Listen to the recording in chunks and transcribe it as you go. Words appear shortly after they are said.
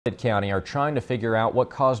Breathitt County are trying to figure out what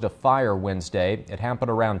caused a fire Wednesday. It happened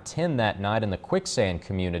around 10 that night in the Quicksand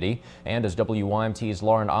community. And as WYMT's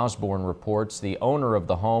Lauren Osborne reports, the owner of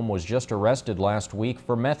the home was just arrested last week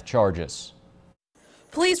for meth charges.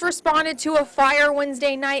 Police responded to a fire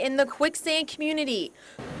Wednesday night in the Quicksand community.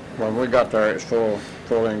 When we got there, it's full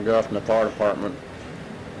engulfed, and the fire department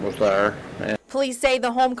was there. Police say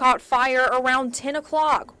the home caught fire around 10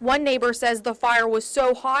 o'clock. One neighbor says the fire was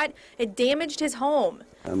so hot, it damaged his home.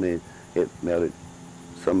 I mean, it melted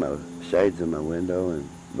some of the shades in my window, and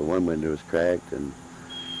the one window was cracked, and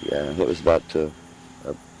yeah, it was about to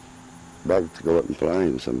go up in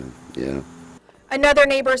flames. I mean, yeah. Another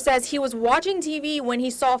neighbor says he was watching TV when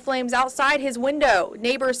he saw flames outside his window.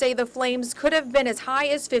 Neighbors say the flames could have been as high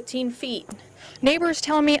as 15 feet. Neighbors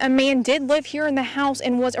tell me a man did live here in the house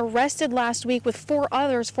and was arrested last week with 4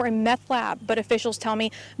 others for a meth lab, but officials tell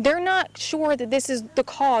me they're not sure that this is the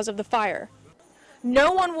cause of the fire.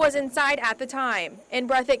 No one was inside at the time. In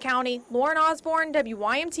Breathitt County, Lauren Osborne,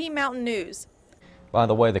 WYMT Mountain News. By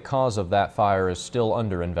the way, the cause of that fire is still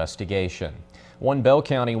under investigation. One Bell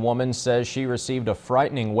County woman says she received a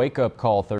frightening wake-up call Thursday.